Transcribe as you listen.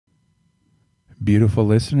Beautiful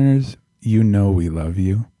listeners, you know we love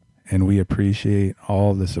you, and we appreciate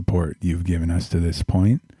all the support you've given us to this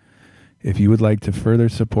point. If you would like to further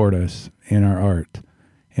support us in our art,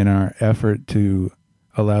 in our effort to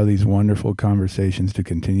allow these wonderful conversations to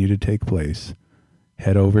continue to take place,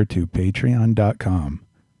 head over to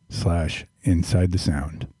patreon.com/inside the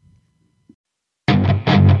sound.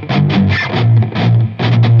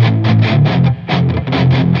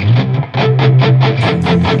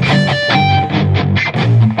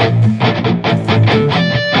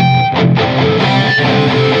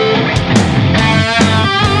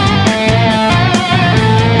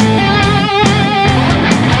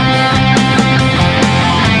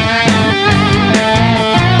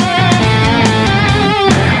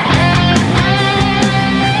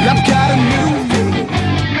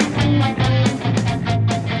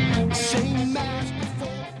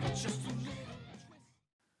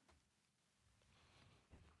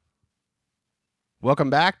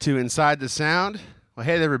 Welcome back to Inside the Sound. Well,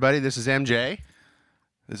 hey, everybody. This is MJ.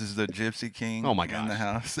 This is the Gypsy King. Oh my in the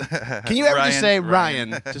house. Can you ever just say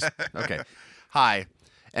Ryan? Just okay. Hi,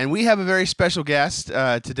 and we have a very special guest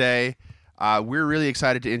today. We're really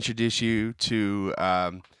excited to introduce you to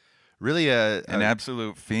really an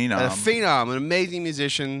absolute phenom, an amazing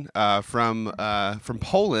musician from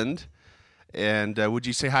Poland. And would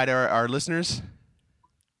you say hi to our listeners?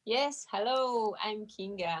 Yes, hello, I'm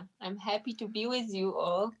Kinga. I'm happy to be with you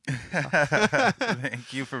all.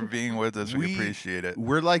 Thank you for being with us. We appreciate it.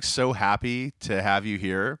 We're like so happy to have you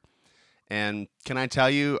here. And can I tell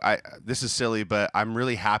you, this is silly, but I'm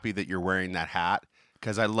really happy that you're wearing that hat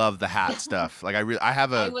because I love the hat stuff. Like I was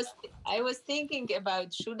thinking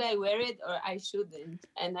about should I wear it or I shouldn't,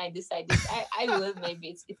 and I decided I will. Maybe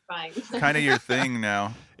it's fine. Kind of your thing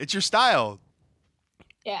now. It's your style.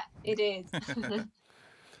 Yeah, it is.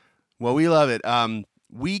 Well, we love it.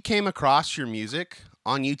 We came across your music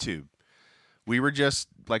on YouTube. We were just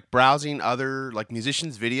like browsing other like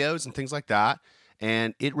musicians' videos and things like that,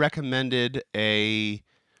 and it recommended a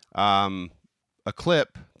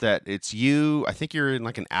clip that it's you. I think you're in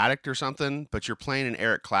like an attic or something, but you're playing an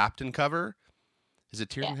Eric Clapton cover. Is it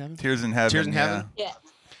Tears in Heaven? Tears in Heaven. Tears in Heaven. Yeah.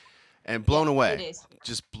 And blown away. It is.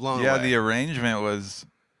 Just blown away. Yeah, the arrangement was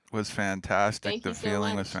fantastic. Thank the you so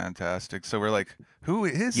feeling much. was fantastic. So we're like, who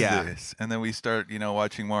is this? And then we start,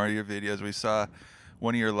 watching more of your videos. We saw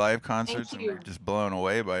one of your live concerts and we were just blown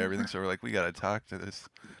away by everything. So we're like, we got to talk to this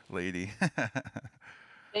lady.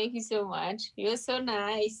 Thank you so much. You're so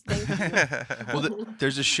nice. Thank you. Well,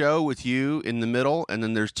 there's a show with you in the middle, and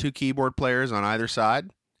then there's two keyboard players on either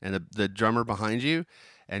side, and the drummer behind you,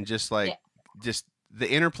 and just the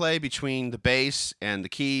interplay between the bass and the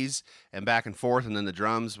keys and back and forth, and then the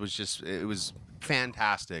drums it was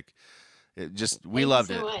fantastic. We loved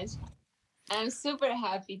it. Thank you so much. I'm super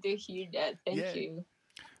happy to hear that. Thank you.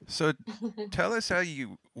 So tell us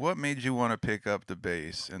what made you want to pick up the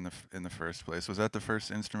bass in the first place? Was that the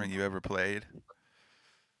first instrument you ever played?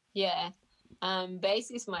 Yeah.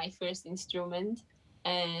 Bass is my first instrument,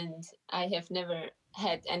 and I have never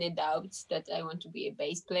had any doubts that I want to be a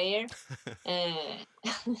bass player.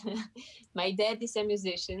 My dad is a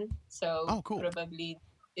musician, so cool. Probably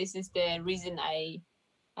this is the reason I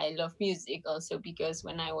love music also, because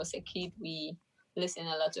when I was a kid, we listened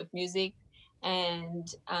a lot of music. And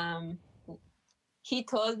he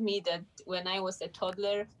told me that when I was a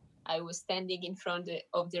toddler, I was standing in front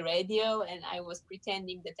of the radio and I was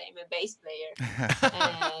pretending that I'm a bass player.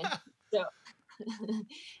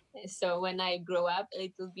 So when I grow up a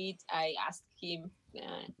little bit, I asked him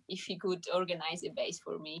if he could organize a bass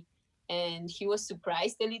for me. And he was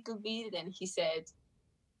surprised a little bit, and he said,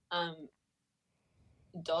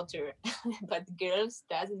 daughter, but girls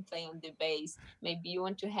doesn't play on the bass. Maybe you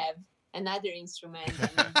want to have another instrument,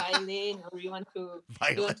 violin, or you want to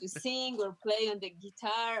sing or play on the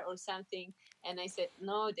guitar or something. And I said,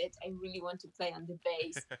 no, Dad, I really want to play on the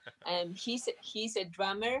bass. He's a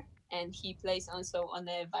drummer, and he plays also on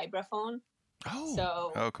a vibraphone.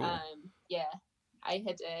 Oh, cool. I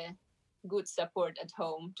had a good support at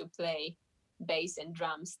home to play bass and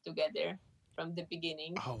drums together from the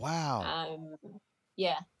beginning. Oh, wow.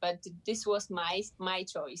 But this was my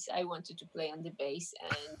choice. I wanted to play on the bass,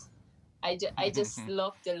 and I just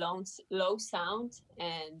love the low sound,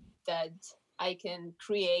 and that I can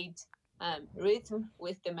create rhythm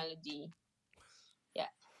with the melody. Yeah.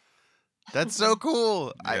 That's so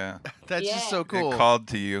cool. Yeah. That's just so cool. It called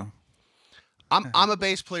to you. I'm a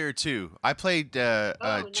bass player too. I played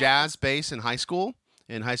jazz bass in high school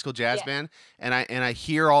jazz band, and I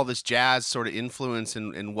hear all this jazz sort of influence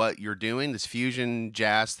in what you're doing, this fusion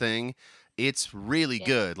jazz thing. It's really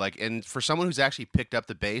good. Like, and for someone who's actually picked up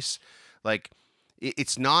the bass, like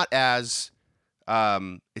it's not as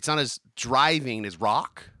driving as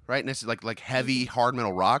rock, right? And it's like heavy hard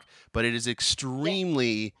metal rock, but it is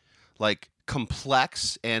extremely like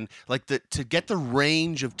complex, and like to get the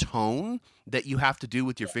range of tone that you have to do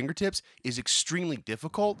with your fingertips is extremely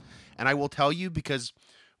difficult. And I will tell you, because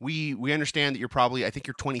we understand that you're probably, I think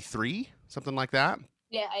you're 23, something like that.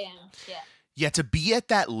 Yeah, I am. Yeah. Yeah, to be at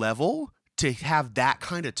that level, to have that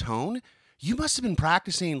kind of tone, you must have been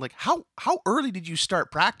practicing. Like, how early did you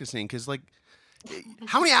start practicing? Because like,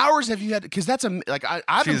 how many hours have you had? Because that's like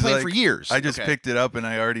I've been playing for years. I just picked it up and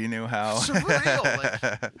I already knew how.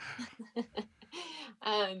 Surreal.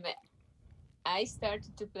 I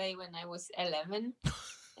started to play when I was 11,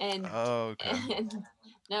 and and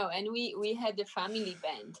we had a family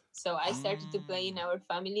band. So I started to play in our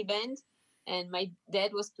family band, and my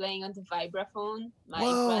dad was playing on the vibraphone. My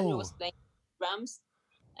brother was playing drums,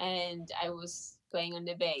 and I was playing on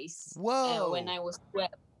the bass. When I was 12.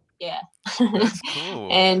 Yeah. That's cool.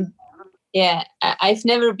 And yeah, I've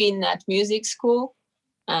never been at music school.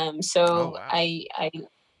 So I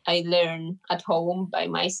learn at home by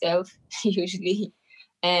myself usually.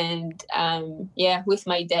 And with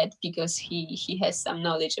my dad, because he has some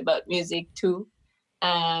knowledge about music too.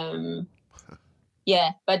 But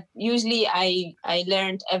usually I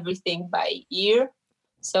learned everything by ear.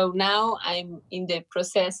 So now I'm in the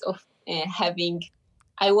process of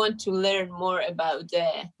I want to learn more about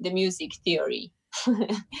the music theory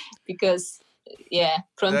because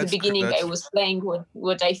from the beginning I was playing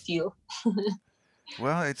what I feel.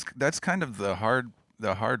 Well, that's kind of the hard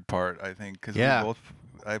part, I think, because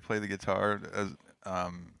I play the guitar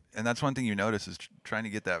and that's one thing you notice is trying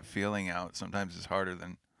to get that feeling out. Sometimes it's harder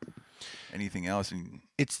than anything else, and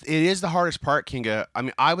it is the hardest part, Kinga. I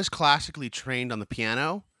mean, I was classically trained on the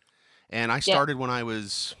piano, and I started when I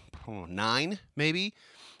was 9, maybe.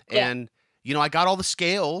 And, I got all the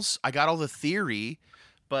scales, I got all the theory,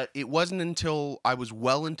 but it wasn't until I was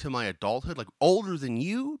well into my adulthood, like older than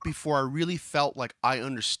you, before I really felt like I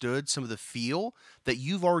understood some of the feel that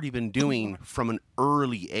you've already been doing from an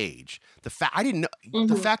early age. I didn't know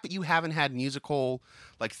the fact that you haven't had musical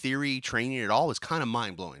like theory training at all is kind of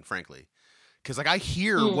mind blowing, frankly. Because like I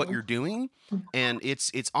hear what you're doing, and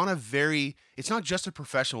it's on a it's not just a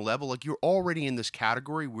professional level. Like you're already in this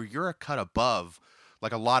category where you're a cut above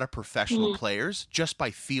like a lot of professional players just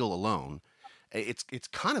by feel alone. It's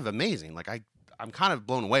kind of amazing. Like I'm kind of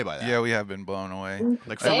blown away by that. Yeah, we have been blown away.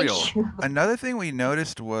 Like for real. Another thing we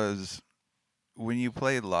noticed was when you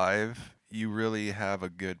play live, you really have a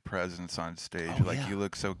good presence on stage. You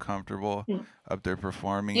look so comfortable up there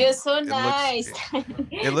performing. You're so nice.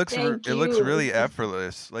 It looks really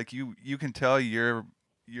effortless. Like you can tell you're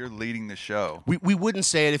leading the show. We wouldn't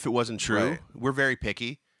say it if it wasn't true. Right. We're very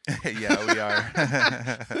picky. Yeah, we are.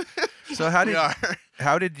 So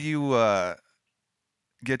how did you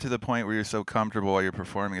get to the point where you're so comfortable while you're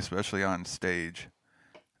performing, especially on stage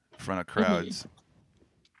in front of crowds?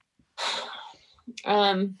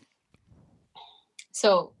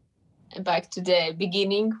 So back to the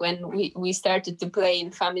beginning, when we started to play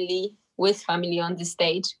with family on the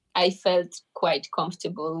stage, I felt quite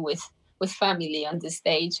comfortable with family on the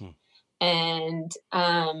stage. And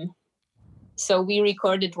so we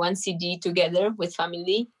recorded one CD together with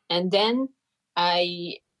family. And then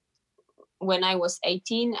when I was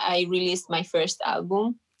 18, I released my first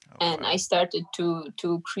album. And I started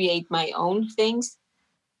to create my own things.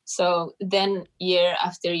 So then year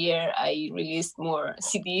after year, I released more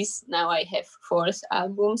CDs. Now I have 4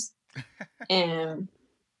 albums. And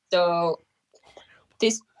so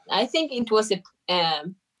I think it was a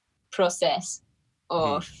process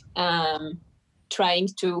of trying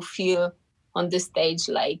to feel on the stage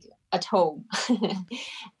like at home.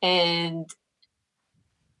 And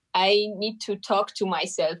I need to talk to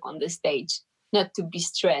myself on the stage, not to be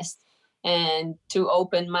stressed, and to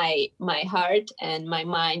open my heart and my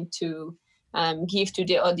mind to give to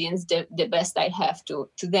the audience the best I have to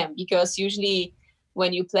them. Because usually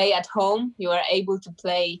when you play at home, you are able to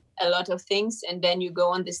play a lot of things, and then you go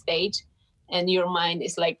on the stage and your mind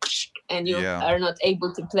is like, and you are not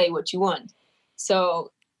able to play what you want.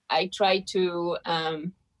 So I try to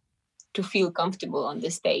feel comfortable on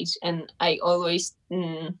the stage, and I always,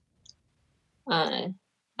 I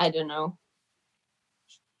don't know.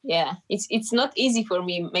 Yeah, it's not easy for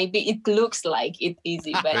me. Maybe it looks like it's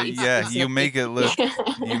easy, but it's you make it look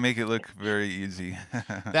very easy.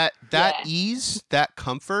 that ease, that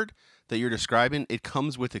comfort that you're describing, it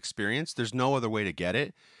comes with experience. There's no other way to get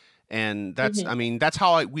it. And that's, I mean, that's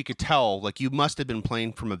how we could tell, like, you must have been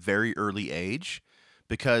playing from a very early age,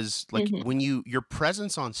 because like when your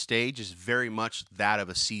presence on stage is very much that of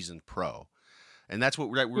a seasoned pro. And that's what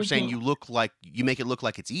we're saying. You make it look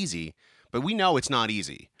like it's easy, but we know it's not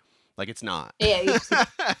easy. Like it's not. Yeah,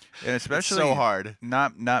 and especially it's so hard.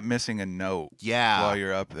 Not missing a note. Yeah. While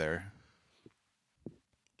you're up there.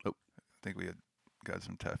 Oh. I think we got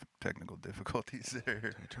some technical difficulties there.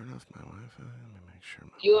 Did I turn off my Wi-Fi? Let me make sure.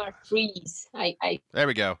 You are freeze. There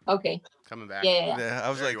we go. Okay. Coming back. Yeah. I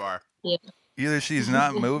was there like, you are. Yeah. Either she's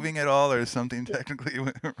not moving at all or something technically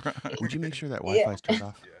went wrong. Would you make sure that Wi-Fi's turned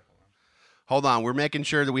off? Yeah. Hold on. We're making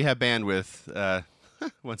sure that we have bandwidth.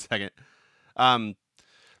 1 second.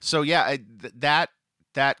 So yeah, that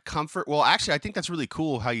comfort. Well, actually, I think that's really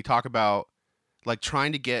cool how you talk about like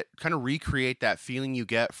trying to kind of recreate that feeling you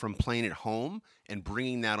get from playing at home and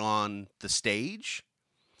bringing that on the stage.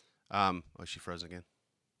 Oh, she frozen again.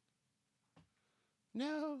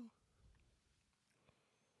 No.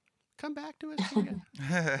 Come back to us, Kinga.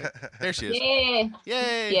 There she is. Yeah.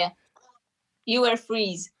 Yay. Yeah. You were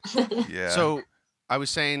freeze. Yeah. So I was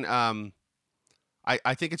saying,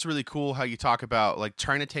 I think it's really cool how you talk about like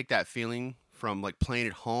trying to take that feeling from like playing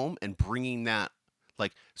at home and bringing that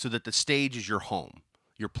like so that the stage is your home.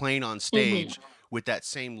 You're playing on stage with that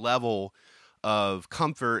same level of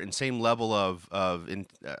comfort and same level of I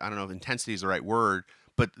don't know if intensity is the right word,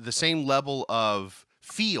 but the same level of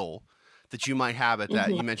feel that you might have at that.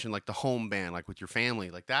 You mentioned like the home band, like with your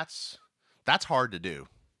family. Like that's hard to do.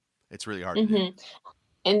 It's really hard to do.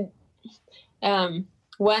 And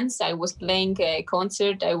once I was playing a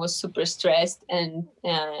concert, I was super stressed, and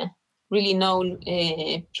really known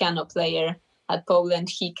piano player at Poland,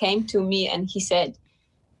 he came to me and he said,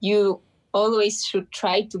 you always should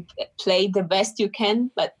try to play the best you can,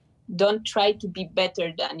 but don't try to be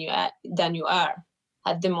better than you are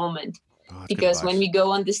at the moment. Oh, because when we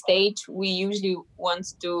go on the stage, we usually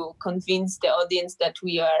want to convince the audience that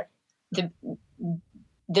we are the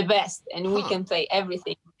best and we can play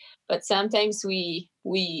everything. But sometimes we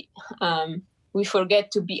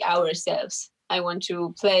forget to be ourselves. I want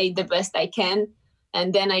to play the best I can,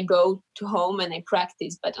 and then I go to home and I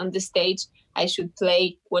practice. But on the stage, I should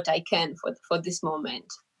play what I can for this moment.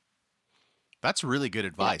 That's really good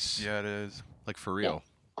advice. Yeah, it is. Like for real.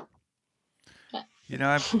 Yeah. You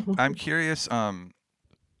know, I'm curious.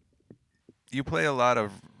 You play a lot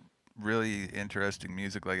of really interesting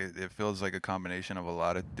music. Like it feels like a combination of a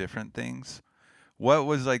lot of different things. What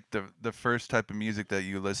was like the first type of music that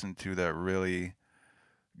you listened to that really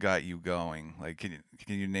got you going? Like, can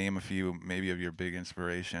you name a few maybe of your big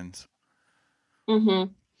inspirations? At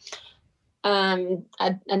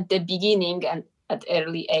the beginning and at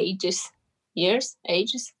early ages,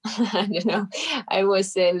 I don't know. I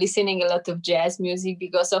was listening a lot of jazz music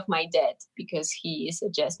because of my dad, because he is a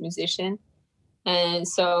jazz musician. And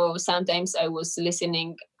so sometimes I was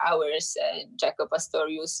listening hours, Jaco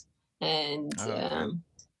Pastorius and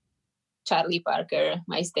Charlie Parker,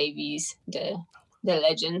 Miles Davis, the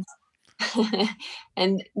legends.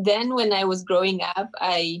 And then when I was growing up,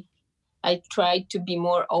 I tried to be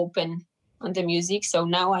more open on the music. So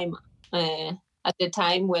now I'm at the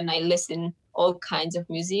time when I listen all kinds of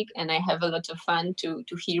music, and I have a lot of fun to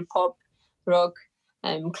hear pop, rock,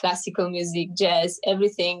 classical music, jazz,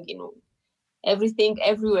 everything, everything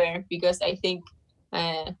everywhere, because I think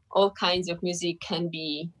all kinds of music can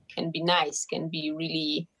be nice, can be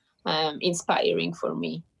really inspiring for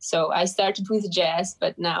me. So I started with jazz,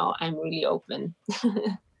 but now I'm really open.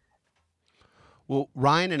 Well,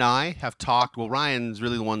 Ryan and I have talked. Well, Ryan's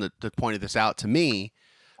really the one that pointed this out to me,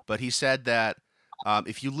 but he said that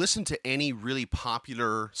if you listen to any really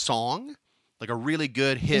popular song, like a really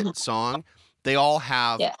good hit song, they all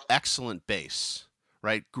have excellent bass,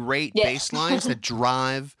 right? Great bass lines that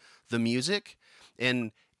drive the music,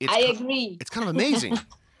 and I agree. It's kind of amazing.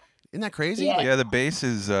 Isn't that crazy? Yeah, Yeah, the bass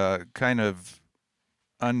is kind of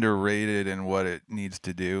underrated in what it needs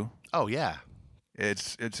to do. Oh yeah.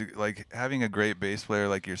 It's like having a great bass player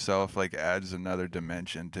like yourself like adds another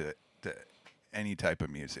dimension to any type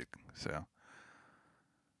of music. So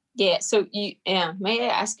yeah. So may I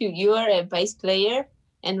ask you? You are a bass player,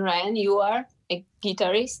 and Ryan, you are a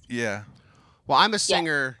guitarist. Yeah. Well, I'm a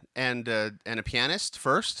singer and a pianist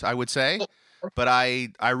first, I would say, but I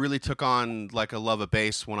really took on like a love of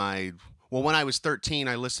bass when I was 13.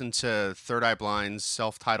 I listened to Third Eye Blind's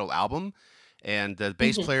self-titled album. And the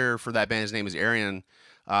bass player for that band, his name is Arian.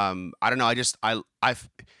 I don't know. You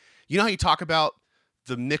know how you talk about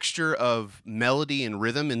the mixture of melody and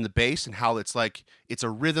rhythm in the bass, and how it's like it's a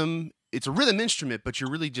rhythm instrument, but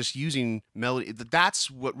you're really just using melody.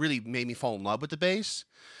 That's what really made me fall in love with the bass,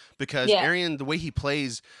 because Arian, the way he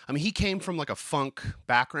plays, I mean, he came from like a funk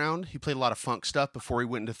background. He played a lot of funk stuff before he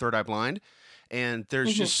went into Third Eye Blind, and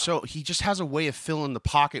there's just he just has a way of filling the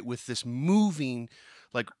pocket with this moving,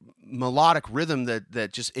 like melodic rhythm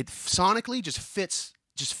that just it sonically just fits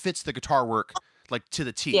the guitar work like to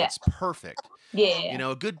the T. Yeah. It's perfect. Yeah. You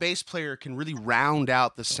know, a good bass player can really round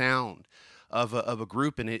out the sound of a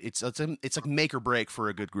group, and it's like make or break for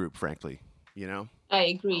a good group, frankly. You know. I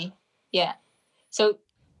agree. Yeah. So,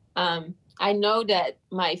 I know that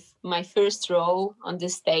my first role on the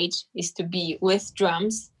stage is to be with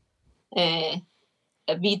drums, a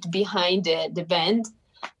bit behind the band,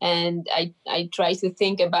 and I try to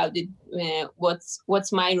think about it.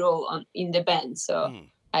 What's my role in the band? So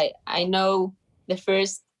I know the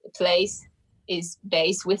first place is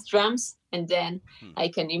bass with drums, and then I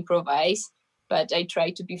can improvise. But I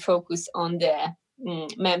try to be focused on the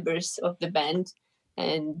members of the band,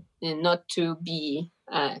 and not to be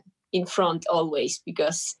in front always,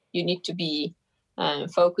 because you need to be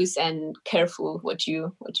focused and careful what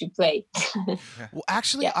you play. Well,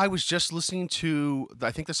 actually, I was just listening to,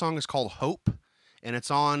 I think the song is called Hope, and it's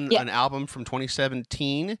on an album from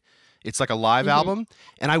 2017. It's like a live album,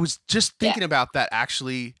 and I was just thinking about that.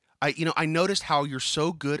 Actually, I noticed how you're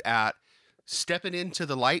so good at stepping into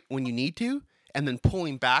the light when you need to, and then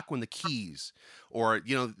pulling back when the keys or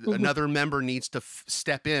another member needs to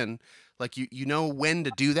step in. Like you know when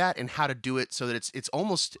to do that and how to do it so that it's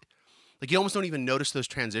almost like you almost don't even notice those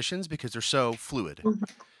transitions because they're so fluid.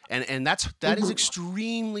 And that is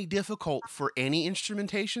extremely difficult for any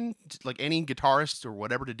instrumentation, like any guitarist or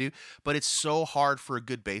whatever to do. But it's so hard for a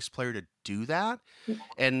good bass player to do that.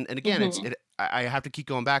 And again, I have to keep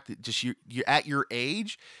going back. Just you at your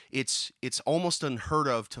age, it's almost unheard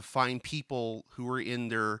of to find people who are in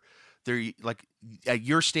their like at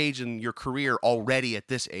your stage in your career already at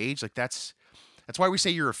this age. Like that's why we say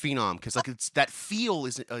you're a phenom, because like it's that feel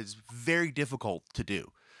is very difficult to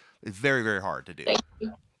do. It's very, very hard to do.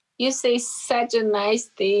 You say such a nice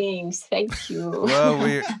things. Thank you. Well,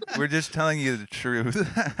 we're just telling you the truth.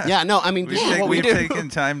 Yeah, no, I mean, we've taken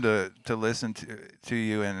time to listen to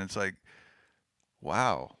you, and it's like,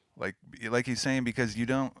 wow, like he's saying, because you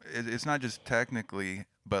don't. It's not just technically,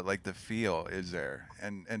 but like the feel is there,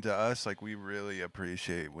 and to us, like we really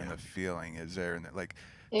appreciate when the feeling is there, and like.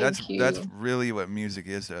 That's really what music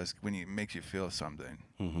is to us, when it makes you feel something,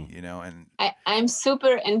 you know. And I'm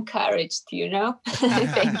super encouraged, you know.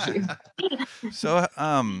 Thank you. So,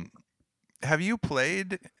 have you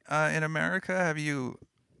played in America? Have you?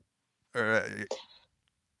 Or,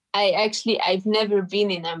 I've never been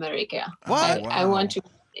in America. What? I want to.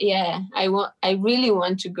 Yeah, I really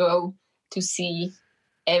want to go to see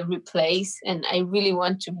every place, and I really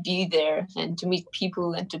want to be there and to meet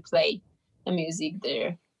people and to play the music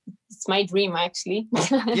there. It's my dream, actually.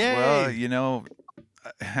 Yay. Well, you know,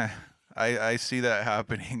 I see that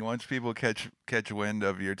happening. Once people catch wind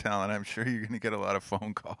of your talent, I'm sure you're going to get a lot of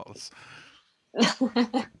phone calls.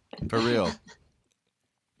 For real.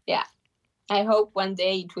 Yeah. I hope one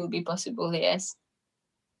day it will be possible, yes.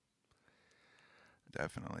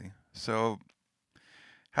 Definitely. So,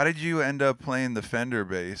 how did you end up playing the Fender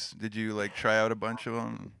bass? Did you like try out a bunch of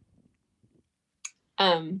them?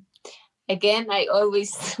 Again, I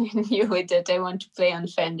always knew it that I want to play on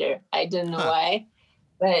Fender. I don't know why,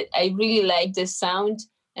 but I really like the sound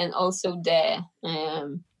and also the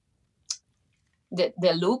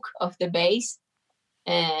look of the bass.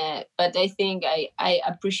 But I think I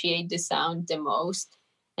appreciate the sound the most,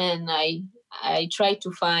 and I try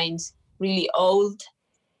to find really old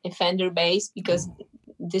Fender bass, because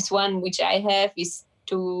this one which I have is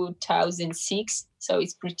 2006, so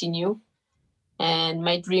it's pretty new. And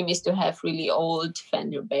my dream is to have really old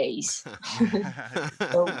Fender bass.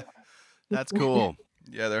 That's cool.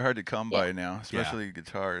 Yeah, they're hard to come by now, especially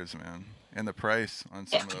guitars, man. And the price on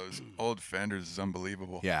some of those old Fenders is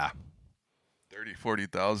unbelievable. Yeah.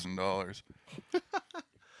 $30,000-$40,000.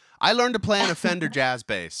 I learned to play on a Fender jazz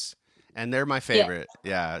bass, and they're my favorite.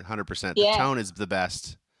 Yeah, 100%. The tone is the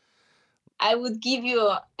best. I would give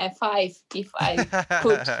you a 5 if I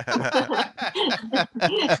could.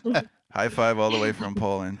 High five all the way from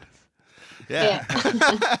Poland. Yeah.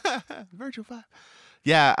 Virtual 5.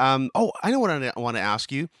 Yeah. I know what I want to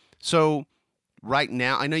ask you. So right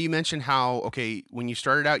now, I know you mentioned how, when you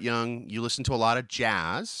started out young, you listened to a lot of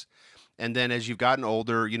jazz. And then as you've gotten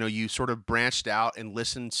older, you sort of branched out and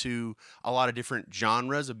listened to a lot of different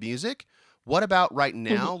genres of music. What about right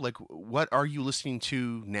now? Like, what are you listening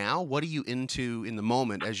to now? What are you into in the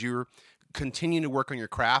moment as you're continuing to work on your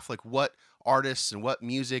craft? Like, what artists and what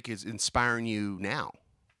music is inspiring you now?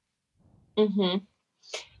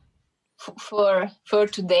 For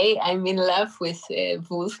today, I'm in love with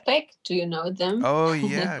Wolfpack. Do you know them? Oh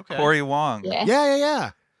yeah, Corey Wong.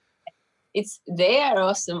 Yeah. they are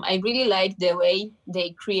awesome. I really like the way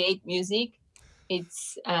they create music.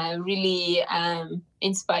 It's really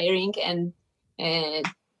inspiring, and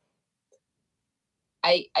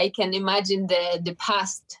I can imagine the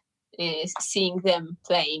past, seeing them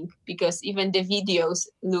playing, because even the videos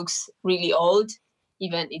looks really old,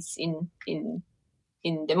 even it's in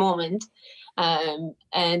the moment. And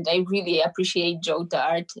I really appreciate Joe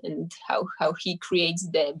Dart and how he creates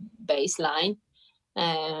the bass line.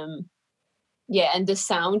 And the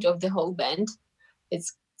sound of the whole band,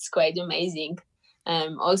 it's quite amazing.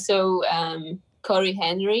 Also, Corey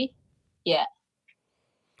Henry. Yeah.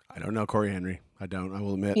 I don't know Corey Henry. I don't. I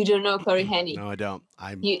will admit. You don't know Corey Henry? No, I don't.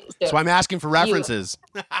 So I'm asking for references.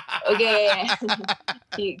 Okay.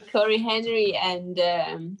 Corey Henry, and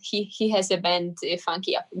he has a band, the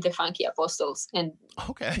Funky Apostles, and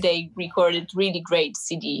they recorded really great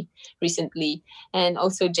CD recently. And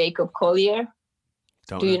also Jacob Collier.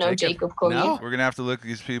 Do you know Jacob Collier? No. We're gonna have to look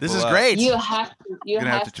these people. This is great. You have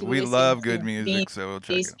to. We love good music, so we'll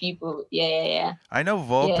check these people. Yeah. I know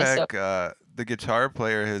Volpek, the guitar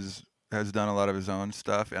player, has done a lot of his own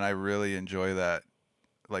stuff, and I really enjoy that,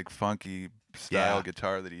 like, funky style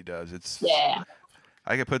guitar that he does.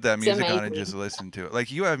 I could put that music on and just listen to it.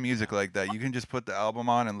 Like, you have music like that. You can just put the album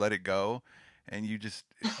on and let it go, and you just,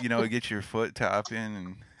 get your foot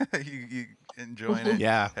tapping and you enjoying it.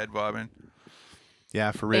 Yeah. Head bobbing.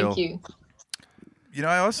 Yeah, for real. Thank you.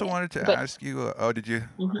 I also wanted to ask you.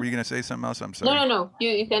 Were you gonna say something else? I'm sorry. No.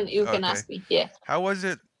 You can ask me. Yeah. How was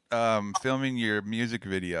it filming your music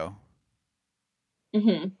video?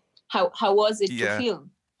 How was it to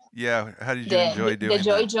film? Yeah. How did you enjoy doing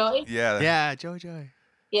the Joy? Yeah, Joy.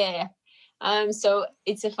 Yeah. So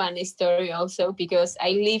it's a funny story also, because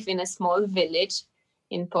I live in a small village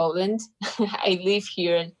in Poland. I live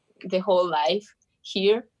here the whole life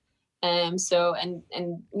here. So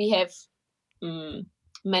we have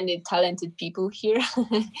many talented people here.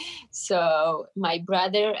 So my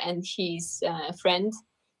brother and his friend,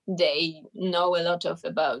 they know a lot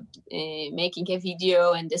about making a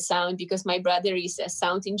video and the sound, because my brother is a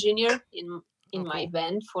sound engineer in my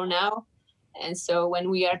band for now. And so when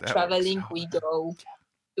we are traveling, we go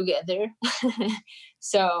together.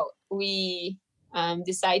 So we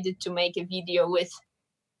decided to make a video with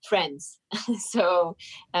friends. So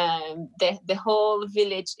the whole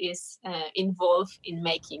village is involved in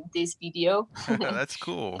making this video. That's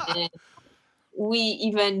cool. We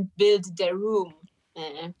even built the room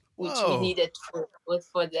which we needed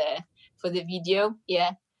for the video.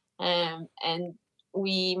 And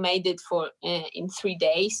we made it in 3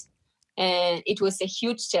 days, and it was a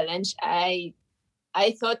huge challenge. I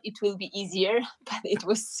thought it will be easier, but it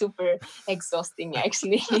was super exhausting,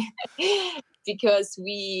 actually. Because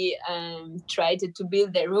we tried to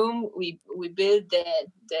build the room, we built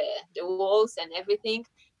the walls and everything,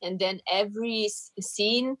 and then every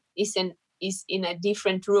scene is in a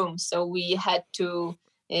different room. So we had to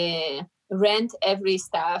rent every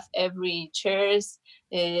stuff, every chairs,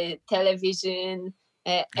 television,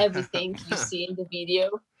 everything you see in the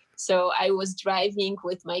video. So I was driving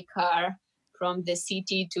with my car from the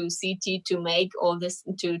city to city to make all this,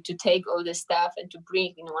 to take all the stuff and to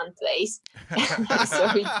bring in one place. So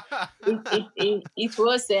it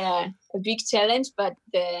was a big challenge, but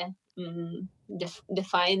the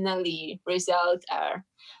finally result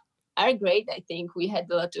are great. I think we had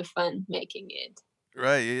a lot of fun making it.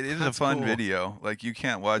 Right, it is a fun video. Like, you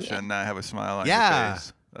can't watch it and not have a smile on your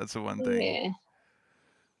face. That's the one thing.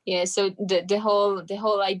 Yeah. So the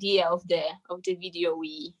whole idea of the video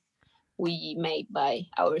we made by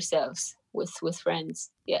ourselves with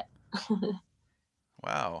friends. Yeah.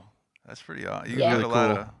 Wow, that's pretty awesome. You got a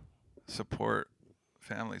lot of support,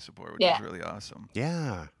 family support, which is really awesome.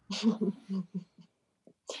 Yeah.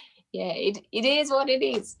 Yeah, it is what it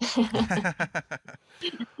is.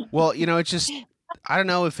 Well, it's just, I don't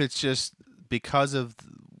know if it's just because of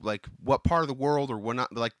like what part of the world or what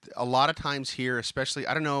not. Like, a lot of times here, especially,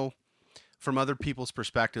 I don't know from other people's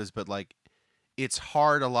perspectives, but like, it's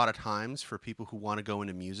hard a lot of times for people who want to go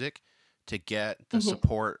into music to get the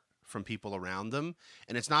support from people around them.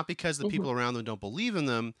 And it's not because the people around them don't believe in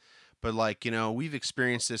them, but like, we've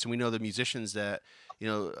experienced this, and we know the musicians that,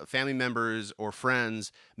 family members or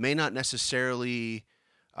friends may not necessarily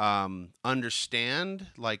understand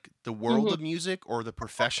like the world of music or the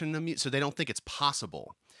profession of music. So they don't think it's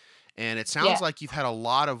possible. And it sounds like you've had a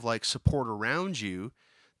lot of like support around you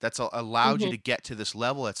that's allowed you to get to this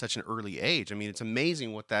level at such an early age. I mean, it's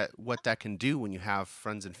amazing what that can do when you have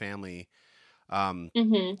friends and family.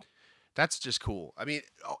 That's just cool. I mean,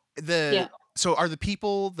 So are the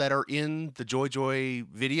people that are in the Joy Joy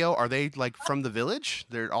video, are they like from the village?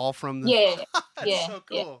 They're all from the Yeah, That's yeah, so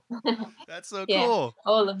yeah. cool. That's so Yeah, cool.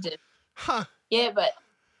 all of them. Huh. Yeah, but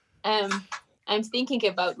I'm thinking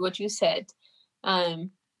about what you said.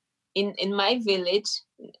 Um, in my village,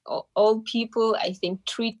 all people I think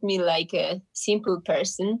treat me like a simple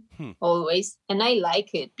person always, and I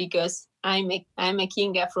like it because I'm a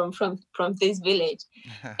Kinga from this village.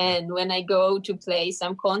 And when I go to play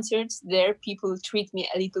some concerts, there people treat me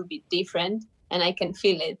a little bit different, and I can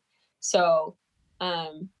feel it. So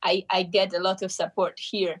I get a lot of support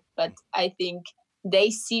here, but I think they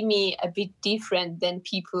see me a bit different than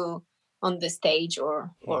people on the stage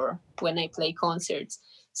or when I play concerts.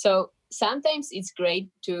 So sometimes it's great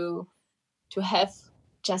to have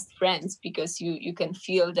just friends because you can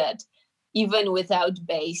feel that even without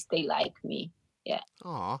bass they like me. Yeah.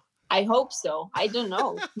 Aw. I hope so. I don't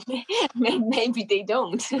know. Maybe they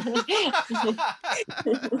don't.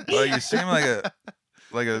 Well, you seem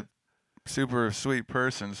like a super sweet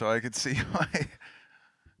person, so I could see why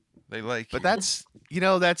they like you. But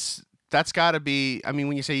that's got to be. I mean,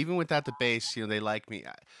 when you say even without the bass, they like me.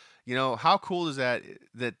 How cool is that?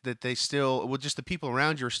 That they still, well, just the people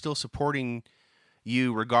around you are still supporting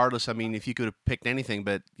you regardless. I mean, if you could have picked anything,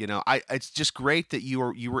 but it's just great that you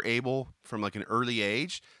were able from like an early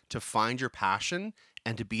age to find your passion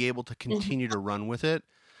and to be able to continue to run with it.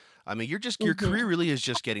 I mean, your career really is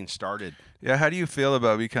just getting started. Yeah, how do you feel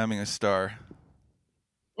about becoming a star?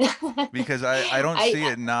 Because I don't see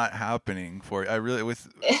it not happening for you. I really, with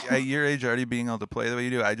at your age already being able to play the way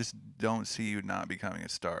you do, I just don't see you not becoming a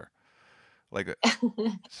star. Like,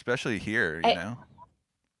 especially here, you know.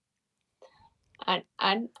 I don't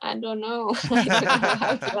know. I don't know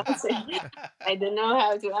how to answer. I don't know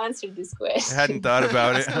how to answer this question. I hadn't thought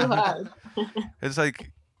about it. It's too hard. It's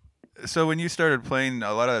like, so when you started playing,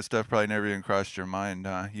 a lot of that stuff probably never even crossed your mind,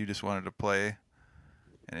 huh? You just wanted to play,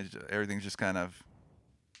 and everything's just kind of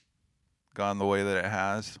gone the way that it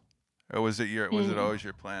has. Or was it always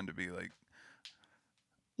your plan to be like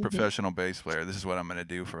professional bass player? This is what I'm going to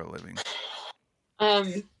do for a living.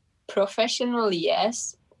 Professionally,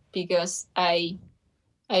 yes, because I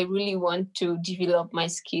really want to develop my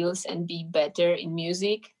skills and be better in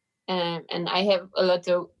music, and I have a lot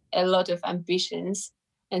of ambitions,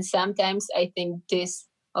 and sometimes I think this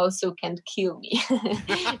also can kill me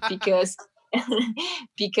because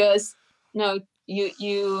no,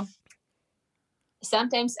 you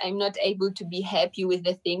sometimes I'm not able to be happy with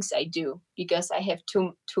the things I do because I have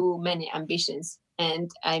too many ambitions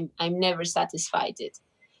and I'm never satisfied it.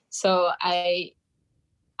 So I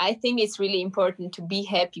think it's really important to be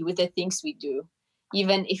happy with the things we do,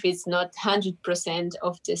 even if it's not 100%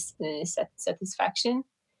 of this satisfaction.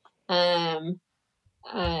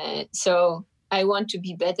 So I want to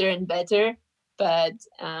be better and better, but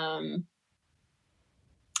I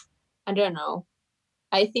don't know.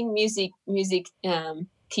 I think music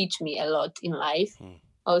teach me a lot in life.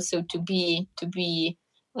 Also to be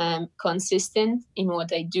consistent in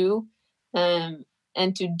what I do,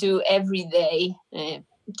 and to do every day,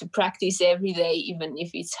 to practice every day, even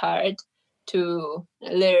if it's hard, to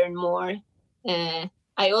learn more.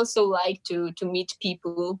 I also like to meet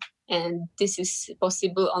people, and this is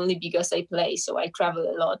possible only because I play. So I travel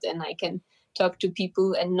a lot, and I can talk to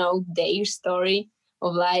people and know their story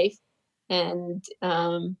of life. And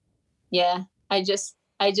I just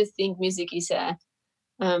think music is a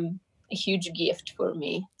huge gift for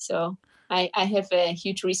me. So I have a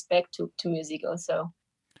huge respect to music also.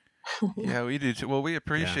 Yeah, we do too. Well, we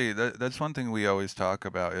appreciate that. That's one thing we always talk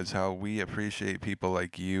about is how we appreciate people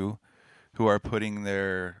like you who are putting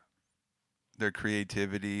their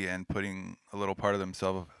creativity and putting a little part of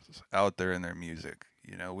themselves out there in their music.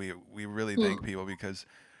 We really thank people because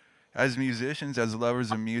as musicians, as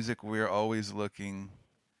lovers of music, we're always looking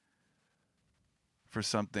for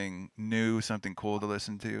something new, something cool to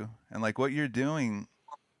listen to. And like what you're doing,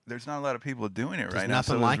 there's not a lot of people doing it right now.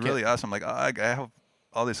 So it's really awesome. Like, I have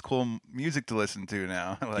all this cool music to listen to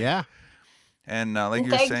now. Yeah. And like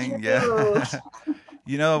you're saying,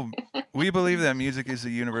 we believe that music is a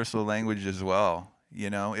universal language as well.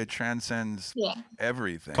 It transcends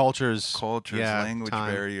everything. Cultures, language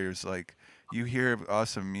barriers. Like you hear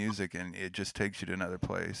awesome music and it just takes you to another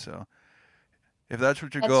place. So if that's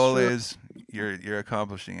what your goal is, you're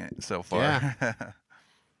accomplishing it so far.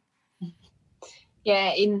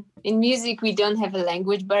 Yeah, in music we don't have a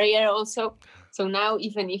language barrier also. So now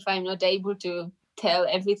even if I'm not able to tell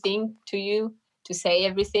everything to you, to say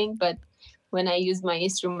everything, but when I use my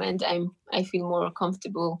instrument, I feel more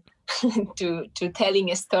comfortable to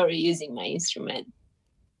telling a story using my instrument.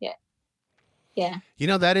 Yeah. Yeah. You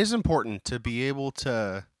know, that is important to be able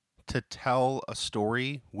to tell a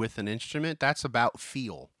story with an instrument. That's about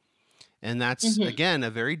feel. And that's again a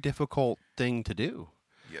very difficult thing to do.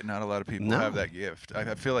 Yeah, not a lot of people have that gift.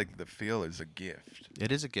 I feel like the feel is a gift.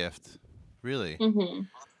 It is a gift, really.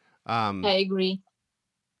 I agree.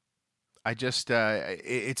 I just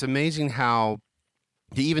it's amazing how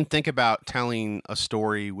to even think about telling a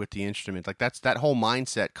story with the instrument. Like that whole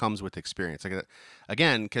mindset comes with experience. Like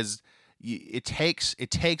again, because it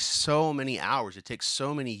takes so many hours. It takes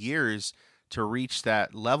so many years to reach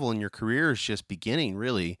that level, and your career is just beginning,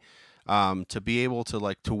 really. To be able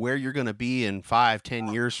to to where you're going to be in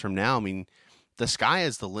 5-10 years from now. I mean, the sky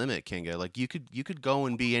is the limit, Kinga. Like you could go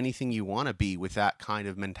and be anything you want to be with that kind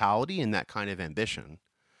of mentality and that kind of ambition.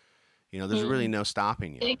 You know, there's really no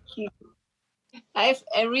stopping you. Thank you. I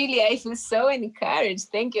feel so encouraged.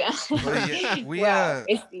 Thank you. Well,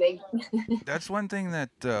 it's like that's one thing that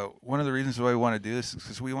one of the reasons why we want to do this is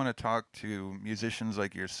because we want to talk to musicians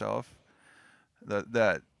like yourself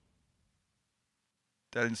that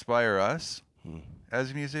inspire us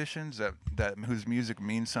as musicians, that whose music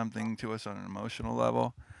means something to us on an emotional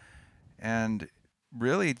level. And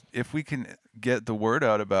really, if we can get the word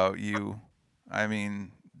out about you, I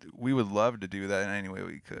mean, we would love to do that in any way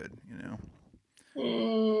we could, you know.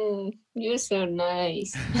 You're so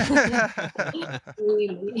nice.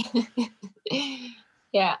 Really.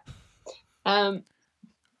 Yeah.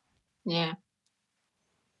 Yeah.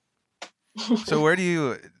 So where do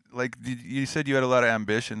you, like, you said you had a lot of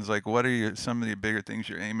ambitions. Like, what are some of the bigger things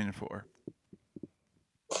you're aiming for?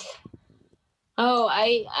 Oh,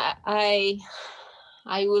 I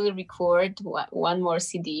will record one more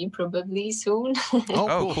CD probably soon.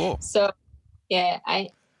 Oh, cool. So yeah,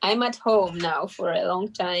 I'm at home now for a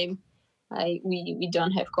long time. We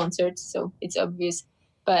don't have concerts, so it's obvious.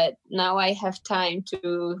 But now I have time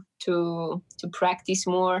to practice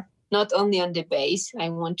more. Not only on the bass, I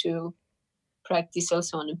want to practice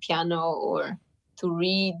also on the piano, or to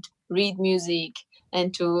read music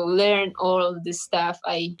and to learn all of the stuff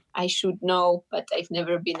I should know, but I've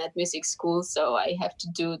never been at music school, so I have to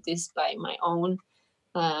do this by my own.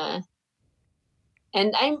 And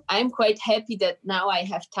I'm quite happy that now I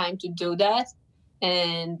have time to do that.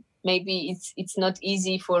 And maybe it's not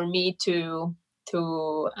easy for me to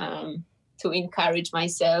encourage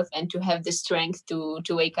myself and to have the strength to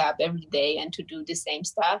wake up every day and to do the same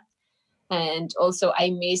stuff. And also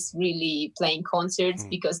I miss really playing concerts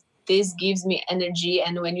because this gives me energy.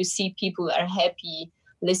 And when you see people are happy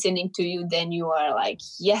listening to you, then you are like,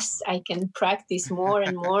 yes, I can practice more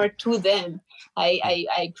and more to them.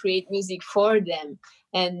 I create music for them.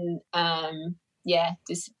 And yeah,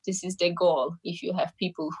 this is the goal if you have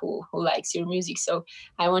people who likes your music. So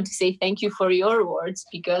I want to say thank you for your words,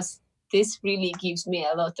 because this really gives me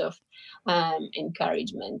a lot of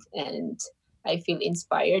encouragement, and I feel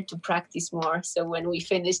inspired to practice more. So when we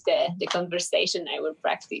finish the conversation, I will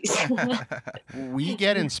practice. We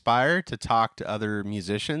get inspired to talk to other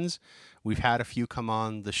musicians. We've had a few come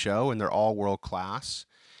on the show, and they're all world class.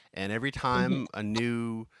 And every time a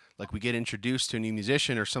new, like we get introduced to a new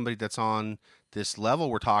musician or somebody that's on this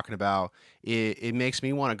level we're talking about, it makes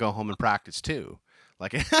me want to go home and practice too.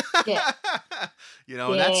 Like, you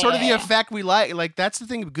know, that's sort of the effect we like. Like, that's the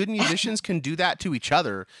thing. Good musicians can do that to each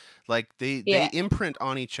other. Like they imprint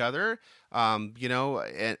on each other, you know,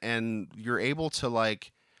 and you're able to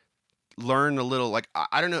like learn a little. Like,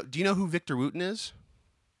 I don't know. Do you know who Victor Wooten is?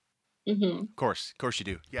 Of course you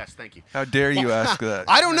do. Yes, thank you. How dare you ask that?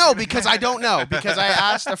 I don't know, because I don't know, because I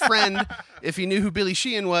asked a friend if he knew who Billy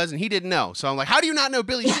Sheehan was, and he didn't know. So I'm like, how do you not know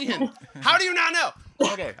Billy Sheehan? How do you not know?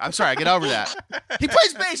 Okay, I'm sorry. Get over that. He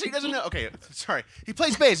plays bass. He doesn't know. Okay, sorry. He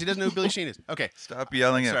plays bass. He doesn't know who Billy Sheehan is. Okay. Stop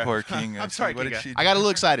yelling at poor King. I'm sorry, Kinga. I got a little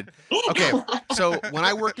excited. Okay, so when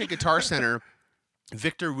I worked at Guitar Center,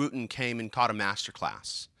 Victor Wooten came and taught a master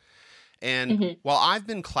class. And while I've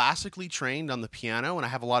been classically trained on the piano and I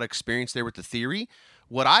have a lot of experience there with the theory,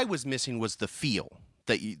 what I was missing was the feel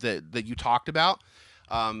that you talked about,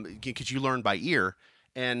 because you learn by ear.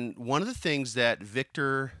 And one of the things that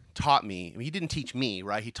Victor taught me, I mean, he didn't teach me,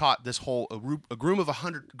 right? He taught this whole a group of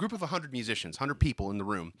 100 musicians, 100 people in the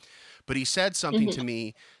room. But he said something to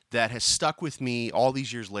me that has stuck with me all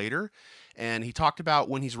these years later. And he talked about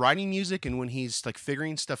when he's writing music and when he's like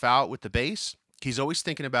figuring stuff out with the bass, he's always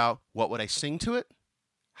thinking about, what would I sing to it?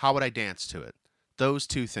 How would I dance to it? Those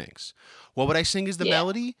two things. What would I sing as the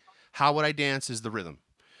melody? How would I dance as the rhythm?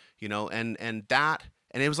 You know, and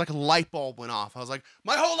it was like a light bulb went off. I was like,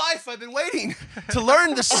 my whole life I've been waiting to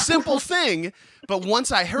learn this simple thing. But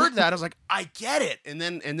once I heard that, I was like, I get it. And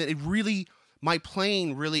then it really, my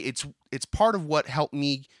playing really, it's part of what helped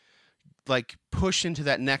me like push into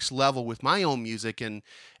that next level with my own music and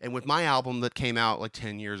with my album that came out like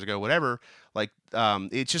 10 years ago, whatever. Like,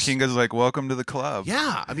 it's just Kinga's like, welcome to the club.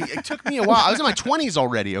 Yeah, I mean, it took me a while. I was in my 20s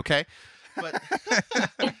already. Okay, but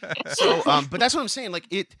so but that's what I'm saying. Like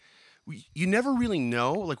you never really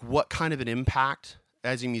know like what kind of an impact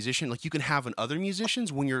as a musician like you can have on other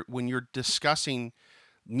musicians when you're discussing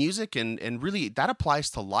music, and really that applies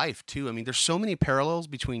to life too. I mean, there's so many parallels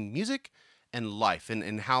between music and life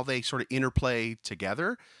and how they sort of interplay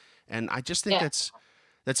together. And I just think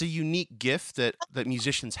that's a unique gift that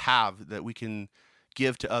musicians have that we can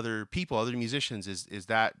give to other people, other musicians, is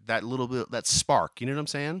that little bit, that spark, you know what I'm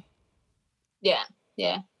saying? Yeah.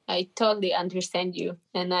 I totally understand you,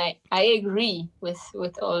 and I agree with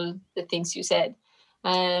all the things you said.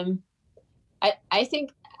 I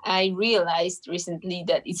think I realized recently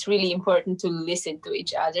that it's really important to listen to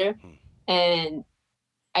each other, and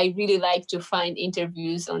I really like to find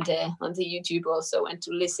interviews on the YouTube also, and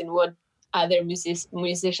to listen what other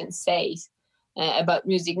musicians say about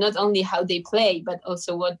music, not only how they play, but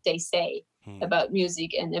also what they say about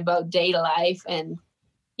music and about their life. And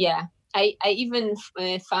I even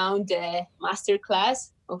found a master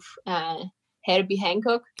class of Herbie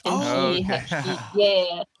Hancock, and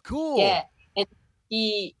Cool. Yeah, and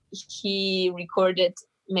he recorded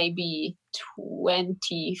maybe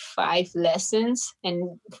 25 lessons,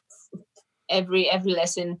 and every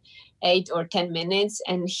lesson 8 or 10 minutes,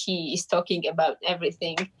 and he is talking about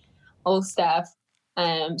everything, all stuff.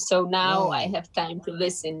 So now I have time to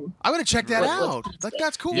listen. I'm gonna check that out. Like,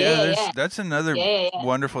 that's cool. That's another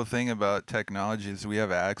wonderful thing about technology is we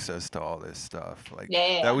have access to all this stuff. Like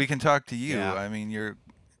that we can talk to you. I mean, you're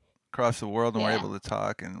across the world and we're able to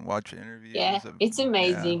talk and watch interviews. It's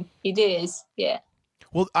amazing. It is.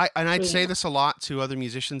 Well, I'd say this a lot to other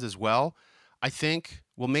musicians as well. I think,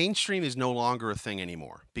 mainstream is no longer a thing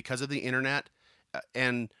anymore because of the internet,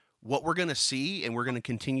 and what we're going to see and we're going to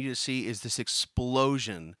continue to see is this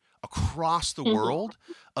explosion across the world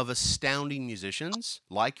of astounding musicians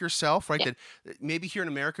like yourself, right? That maybe here in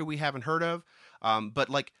America we haven't heard of, but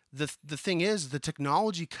like the thing is, the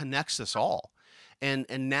technology connects us all. And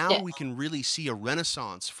now we can really see a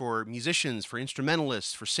renaissance for musicians, for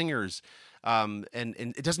instrumentalists, for singers. And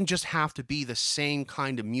it doesn't just have to be the same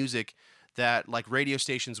kind of music that like radio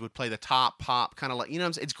stations would play, the top pop kind of, like, you know what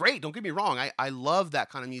I'm saying? It's great. Don't get me wrong. I love that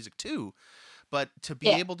kind of music too. But to be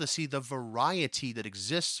able to see the variety that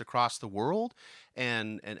exists across the world,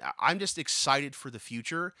 and I'm just excited for the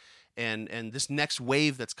future. And this next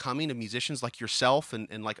wave that's coming of musicians like yourself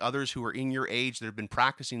and like others who are in your age that have been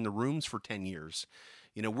practicing in the rooms for 10 years,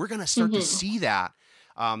 you know, we're going to start to see that.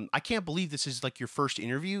 I can't believe this is like your first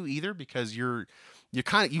interview either, because you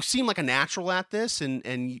seem like a natural at this, and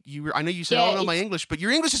I know you said, I don't know my English, but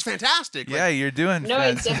your English is fantastic. Yeah, like, you're doing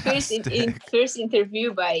fantastic. It's the first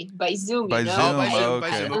interview by Zoom. By Zoom,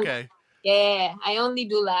 by Zoom, okay. Yeah, I only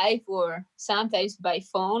do live or sometimes by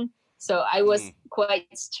phone. So I was quite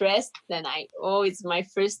stressed. Then it's my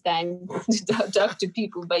first time to talk to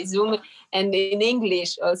people by Zoom, and in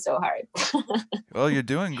English also hard. Well, you're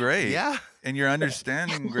doing great. Yeah. And you're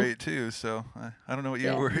understanding great too. So I don't know what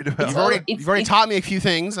you're worried about. You've already taught me a few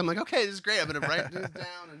things. I'm like, okay, this is great. I'm going to write this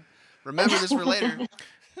down and remember this for later.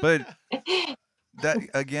 But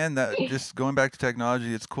that just going back to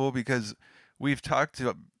technology, it's cool because we've talked to,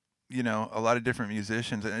 a lot of different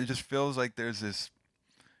musicians, and it just feels like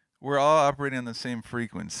we're all operating on the same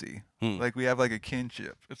frequency. Like we have like a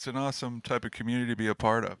kinship. It's an awesome type of community to be a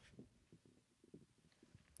part of.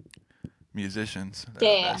 Musicians.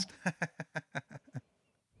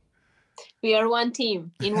 We are one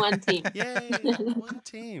team, in one team. Yay, one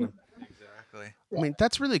team. Exactly. I mean,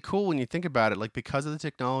 that's really cool when you think about it. Like, because of the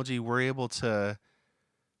technology, we're able to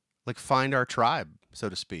like find our tribe, so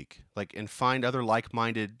to speak, like, and find other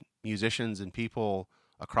like-minded musicians and people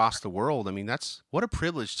across the world. I mean, what a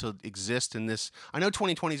privilege to exist in this. I know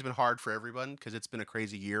 2020 has been hard for everyone because it's been a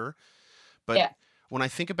crazy year, but when I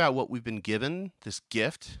think about what we've been given, this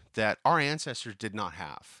gift that our ancestors did not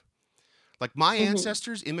have. Like, my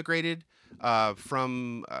ancestors immigrated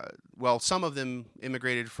from, some of them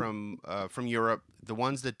immigrated from Europe. The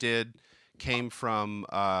ones that did came from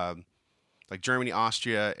like Germany,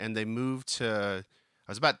 Austria, and they moved to, it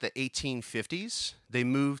was about the 1850s. They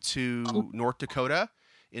moved to North Dakota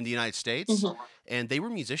in the United States, and they were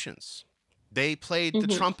musicians. They played the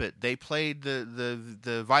trumpet. They played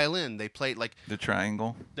the violin. They played like the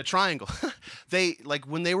triangle. They, like,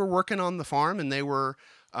 when they were working on the farm, and they were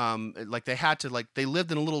like, they had to, like, they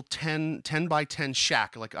lived in a little 10 by 10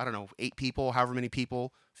 shack, like, I don't know, 8 people, however many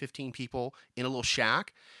people, 15 people in a little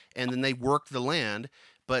shack, and then they worked the land.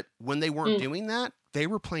 But when they weren't doing that, they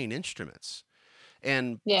were playing instruments.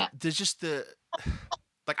 And there's just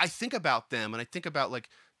like, I think about them and I think about like,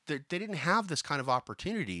 they didn't have this kind of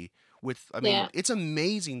opportunity with, I mean, it's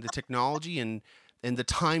amazing the technology and the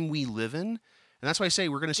time we live in. And that's why I say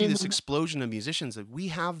we're going to see this explosion of musicians, that we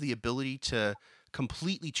have the ability to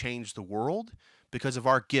completely change the world because of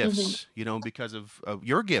our gifts, you know, because of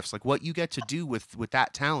your gifts. Like what you get to do with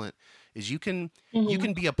that talent is you can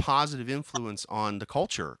be a positive influence on the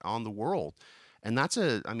culture, on the world. And that's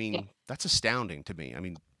that's astounding to me. I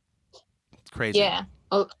mean, it's crazy. Yeah.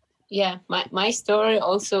 Oh, yeah. My story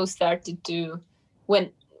also started to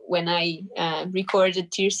when I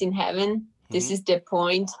recorded Tears in Heaven. This is the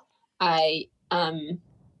point I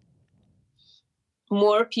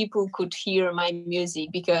more people could hear my music,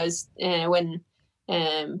 because when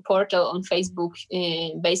Portal on Facebook,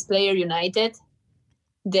 Bass Player United,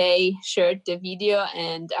 they shared the video,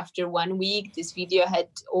 and after 1 week this video had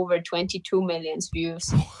over 22 million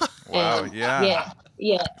views. Wow. And yeah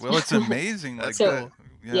well, it's amazing. Like so,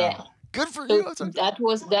 yeah good for so you. that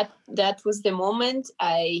was the moment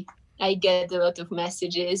I get a lot of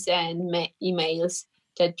messages and emails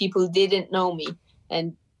that people didn't know me,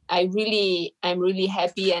 and I'm really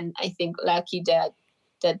happy, and I think lucky that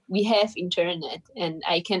we have internet and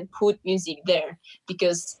I can put music there,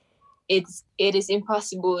 because it is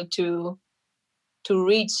impossible to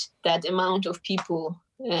reach that amount of people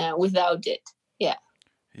without it.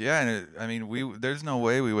 Yeah, and I mean, there's no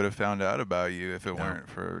way we would have found out about you if it weren't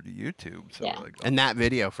for YouTube. So and that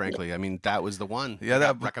video, frankly, I mean, that was the one. Yeah,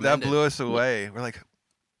 that blew us away. We're like,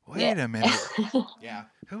 wait a minute. Yeah.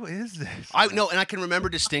 Who is this? I know, and I can remember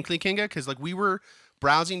distinctly, Kinga, because like we were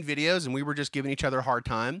browsing videos and we were just giving each other a hard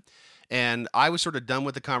time, and I was sort of done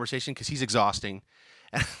with the conversation because he's exhausting.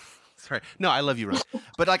 Sorry. No, I love you, Ron.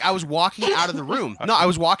 But like, I was walking out of the room. No, I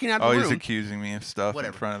was walking out of the room. Oh, he's accusing me of stuff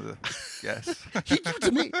in front of the guests. He gave it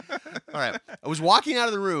to me. All right. I was walking out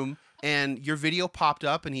of the room, and your video popped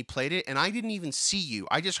up, and he played it, and I didn't even see you.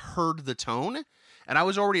 I just heard the tone, and I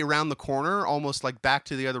was already around the corner, almost like back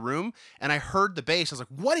to the other room, and I heard the bass. I was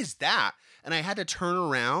like, what is that? And I had to turn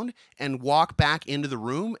around and walk back into the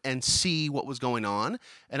room and see what was going on.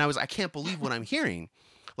 And I can't believe what I'm hearing.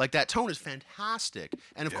 Like, that tone is fantastic.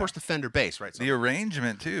 And, of course, the Fender bass, right? So, the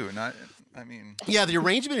arrangement, too. Yeah, the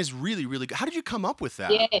arrangement is really, really good. How did you come up with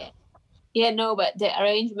that? Yeah, no, but the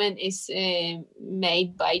arrangement is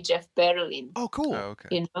made by Jeff Berlin. Oh, cool. Oh, okay.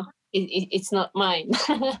 You know, it's not mine.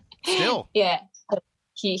 Still. Yeah.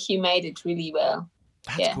 He made it really well.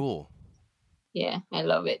 That's cool. Yeah, I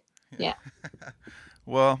love it. Yeah.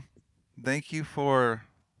 Well, thank you for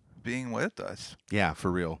being with us. Yeah,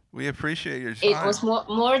 for real. We appreciate your time. It was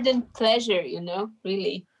more than pleasure, you know,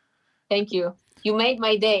 really. Thank you. You made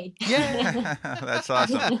my day. Yeah. That's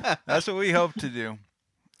awesome. That's what we hope to do.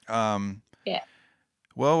 Yeah.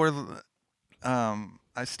 Well,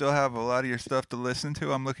 I still have a lot of your stuff to listen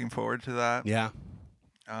to. I'm looking forward to that. Yeah.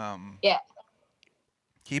 Yeah.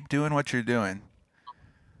 Keep doing what you're doing.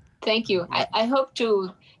 Thank you. I hope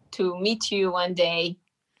to meet you one day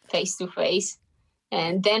face to face,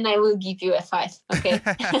 and then I will give you a 5. Okay.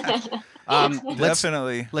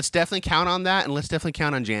 Definitely. Let's definitely count on that, and let's definitely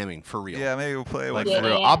count on jamming for real. Yeah, maybe we'll play like with for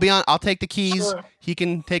real. I'll take the keys. Sure. He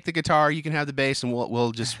can take the guitar. You can have the bass, and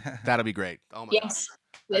we'll just that'll be great. Oh my gosh.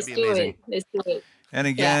 Let's do it. Let's do it. And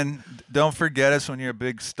again, don't forget us when you're a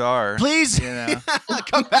big star. Please,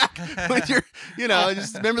 come back when you're,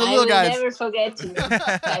 just remember the little guys. I will never forget you.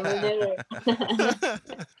 I will never.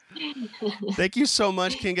 Thank you so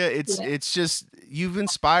much, Kinga. It's just, you've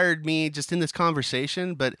inspired me just in this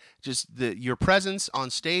conversation, but just your presence on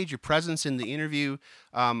stage, your presence in the interview.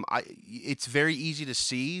 It's very easy to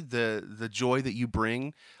see the joy that you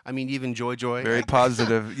bring. I mean, even joy. Very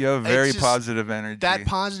positive. You have very positive energy. That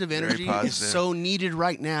positive energy is so needed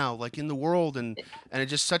right now, like in the world, and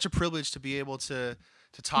it's just such a privilege to be able to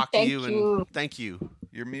talk to you. And thank you.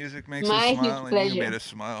 Your music makes us smile, and you made us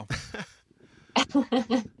smile.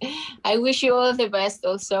 I wish you all the best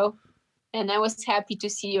also, and I was happy to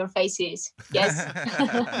see your faces. Yes.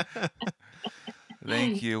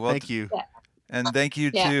 Thank you. Well, thank you. Yeah. And thank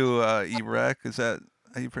you to Irek. Is that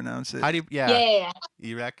how you pronounce it? How do you? Yeah.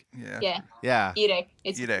 Irek. Yeah. Irek.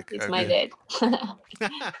 It's okay. my dad.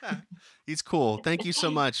 He's cool. Thank you so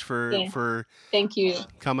much for thank you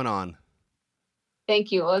coming on.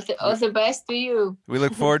 Thank you. All the best to you. We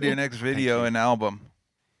look forward to your next video and album.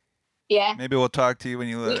 Yeah. Maybe we'll talk to you when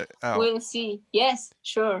you let it out. We'll see. Yes,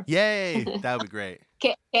 sure. Yay. That would be great.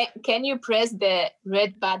 Can you press the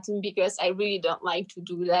red button, because I really don't like to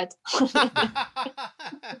do that.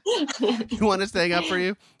 You want us to hang up for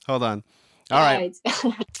you? Hold on. All right.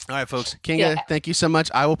 All right, folks. Kinga, thank you so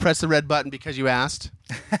much. I will press the red button because you asked.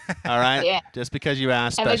 All right? Yeah. Just because you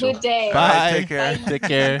asked. Have Special. a good day. Bye. Right, take care. Bye. Take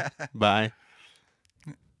care. Bye.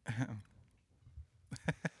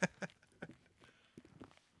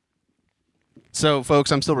 So,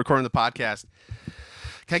 folks, I'm still recording the podcast.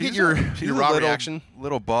 Can I get your raw reaction?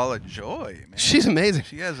 Little ball of joy, man. She's amazing.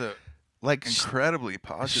 She has a like incredibly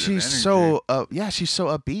positive she's energy. so she's so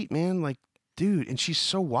upbeat, man. Like, dude, and she's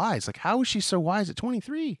so wise. Like, how is she so wise at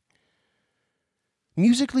 23?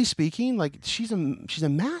 Musically speaking, like she's a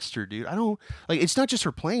master, dude. I don't like. It's not just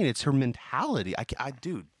her playing; it's her mentality.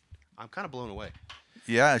 Dude, I'm kind of blown away.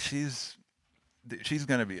 Yeah, she's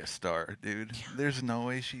gonna be a star, dude. Yeah. There's no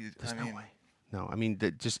way There's no way. No, I mean,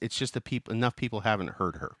 it's just enough people haven't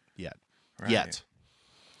heard her yet. Right. Yet.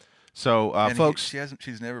 So, folks,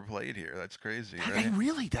 she's never played here. That's crazy. Right? I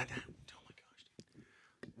really done that. Oh my gosh.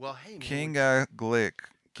 Well, hey, man. Kinga Glyk.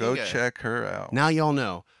 Go check her out. Now y'all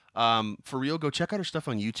know. For real, go check out her stuff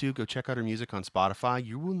on YouTube. Go check out her music on Spotify.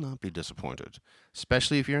 You will not be disappointed,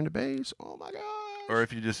 especially if you're into bass. Oh my god! Or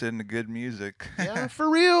if you're just into good music. Yeah, for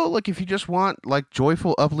real. Like if you just want like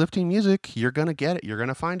joyful, uplifting music, you're gonna get it. You're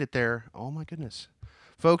gonna find it there. Oh my goodness,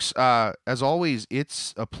 folks! As always,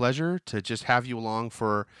 it's a pleasure to just have you along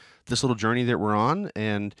for this little journey that we're on.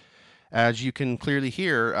 And as you can clearly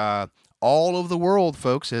hear, all over the world,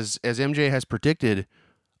 folks, as MJ has predicted,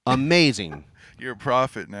 amazing. You're a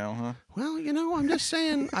prophet now, huh? Well, you know, I'm just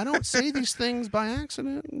saying, I don't say these things by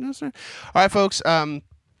accident. No, sir. All right, folks.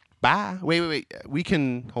 Bye. Wait. We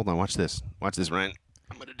can hold on. Watch this. Watch this, Ryan.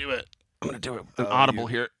 I'm gonna do it. An audible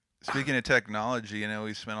here. Speaking of technology, you know,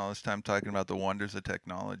 we spent all this time talking about the wonders of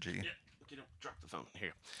technology. Yeah. Okay, don't drop the phone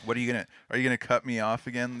here. What are you gonna cut me off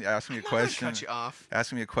again? Ask me a question. Cut you off.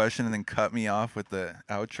 Ask me a question and then cut me off with the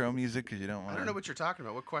outro music because you don't want. I don't know what you're talking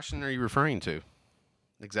about. What question are you referring to?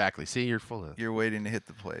 Exactly. See, you're full of. You're waiting to hit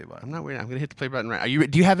the play button. I'm not waiting. I'm going to hit the play button right.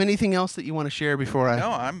 Do you have anything else that you want to share before I?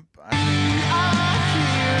 No, I'm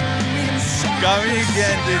got me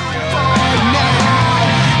again, didn't you?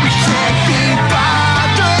 We can't be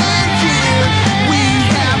bothered here. We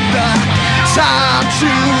have the time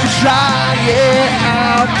to try it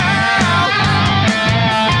out.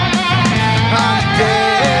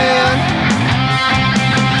 Again,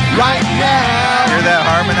 right now. Hear that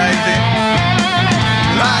harmonizing?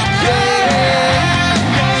 Right